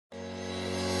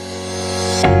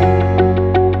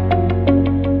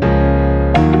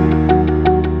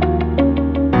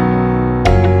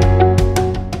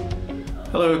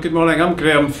good morning. I'm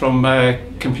Graham from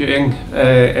Computing,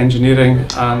 Engineering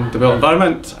and the Built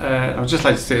Environment. I would just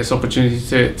like to take this opportunity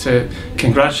to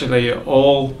congratulate you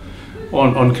all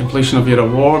on completion of your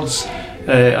awards.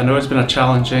 I know it's been a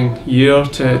challenging year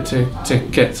to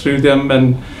get through them,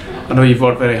 and I know you've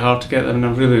worked very hard to get them, and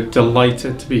I'm really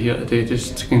delighted to be here today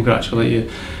just to congratulate you.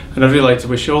 And I'd really like to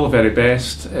wish you all the very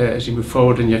best as you move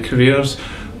forward in your careers,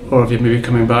 or if you're maybe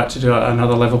coming back to do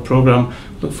another level programme.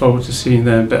 Look forward to seeing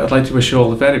them, but I'd like to wish you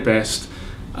all the very best,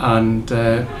 and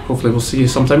hopefully we'll see you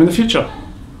sometime in the future.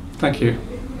 Thank you.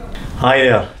 Hi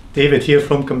there, David here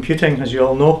from Computing, as you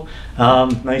all know.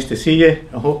 Nice to see you.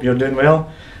 I hope you're doing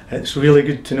well. It's really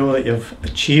good to know that you've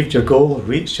achieved your goal,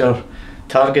 reached your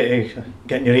target of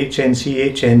getting your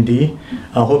HNC, HND.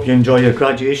 I hope you enjoy your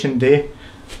graduation day,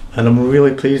 and I'm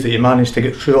really pleased that you managed to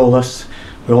get through all this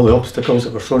with all the obstacles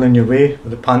that were thrown in your way with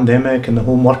the pandemic and the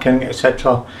home working,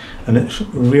 etc. And it's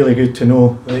really good to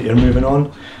know that you're moving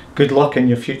on. Good luck in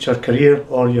your future career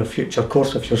or your future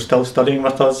course if you're still studying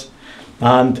with us,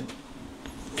 and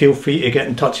feel free to get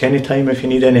in touch anytime if you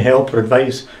need any help or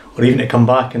advice, or even to come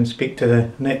back and speak to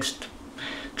the next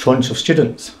tranche of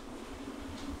students.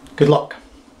 Good luck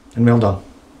and well done.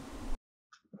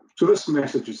 So this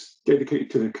message is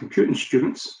dedicated to the computing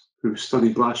students who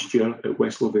studied last year at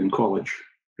West Lothian College.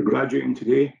 You're graduating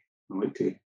today. I'd like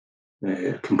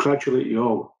to congratulate you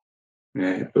all.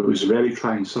 It was very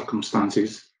trying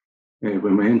circumstances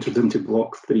when we entered into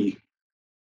Block 3.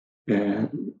 A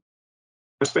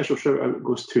special shout out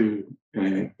goes to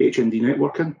HND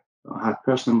Networking. I had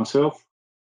personally myself,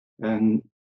 and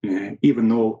even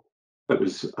though it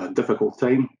was a difficult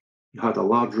time, you had a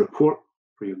large report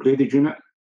for your graded unit.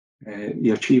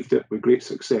 You achieved it with great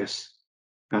success,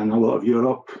 and a lot of you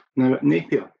are up now at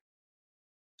Napier.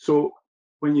 So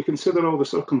when you consider all the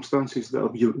circumstances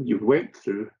that you went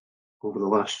through over the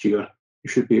last year, you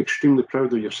should be extremely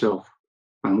proud of yourself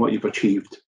and what you've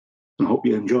achieved. And I hope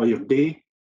you enjoy your day.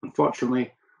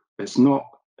 Unfortunately, it's not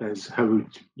as how we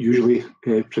usually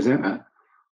present it,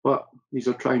 but these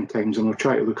are trying times, and we'll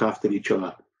try to look after each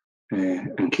other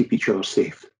and keep each other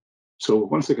safe. So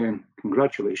once again,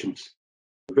 congratulations.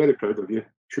 We're very proud of you. You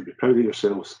should be proud of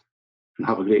yourselves, and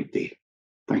have a great day.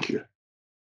 Thank you.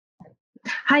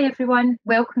 Hi everyone,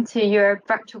 welcome to your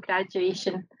virtual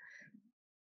graduation.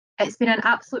 It's been an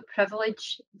absolute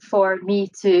privilege for me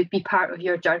to be part of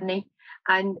your journey,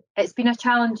 and it's been a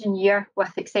challenging year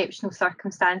with exceptional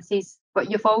circumstances,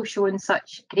 but you've all shown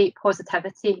such great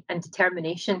positivity and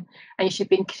determination, and you should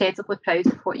be incredibly proud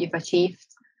of what you've achieved.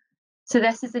 So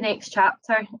this is the next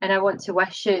chapter, and I want to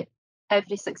wish you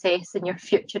every success in your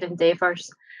future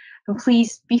endeavours. And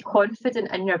please be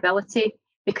confident in your ability,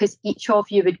 because each of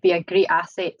you would be a great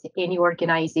asset to any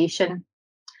organisation.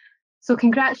 So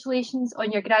congratulations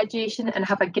on your graduation, and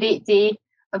have a great day,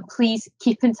 and please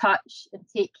keep in touch and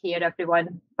take care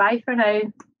everyone. Bye for now.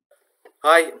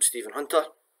 Hi, I'm Stephen Hunter.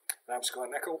 And I'm Scott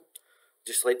Nichol.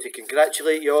 Just like to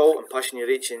congratulate you all on passing your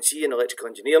HNC in electrical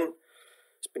engineering.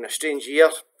 It's been a strange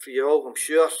year for you all, I'm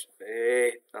sure.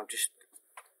 I'm just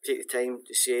take the time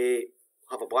to say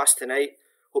have a blast tonight.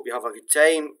 Hope you have a good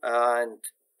time and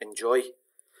enjoy.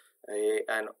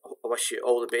 And I wish you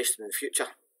all the best in the future.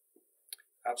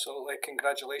 Absolutely,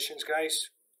 congratulations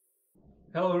guys.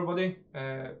 Hello everybody,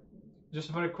 just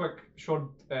a very quick short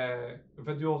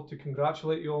video to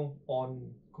congratulate you all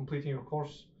on completing your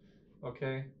course.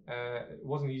 Okay, it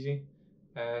wasn't easy,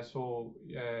 so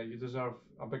you deserve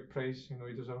a big praise. You know,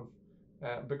 you deserve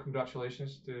a big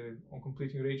congratulations on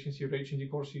completing your HNC or HND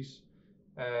courses.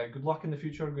 Good luck in the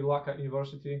future, good luck at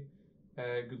university.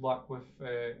 Good luck with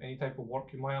any type of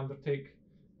work you might undertake.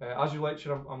 As your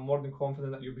lecturer, I'm more than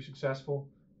confident that you'll be successful,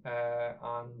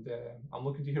 and I'm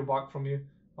looking to hear back from you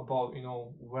about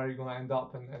where you're going to end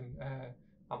up, and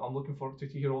I'm looking forward to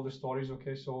hear all the stories.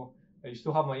 Okay, so you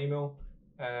still have my email,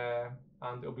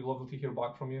 and it'll be lovely to hear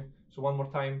back from you. So one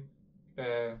more time,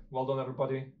 well done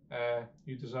everybody.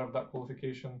 You deserve that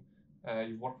qualification.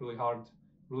 You've worked really hard,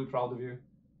 really proud of you,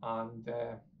 and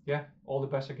yeah, all the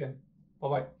best again. Bye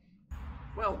bye.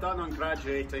 Well done on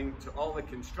graduating to all the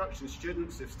construction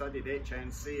students who've studied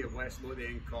HNC at West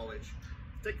Lothian College.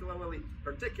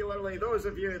 Particularly those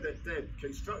of you that did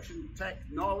construction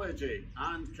technology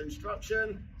and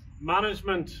construction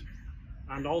management,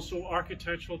 and also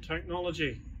architectural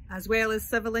technology, as well as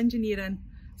civil engineering.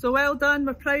 So well done,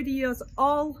 we're proud of you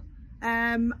all,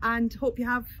 and hope you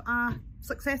have a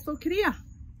successful career.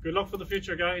 Good luck for the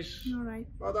future, guys. All right.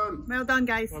 Well done. Well done,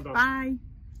 guys. Well done. Bye.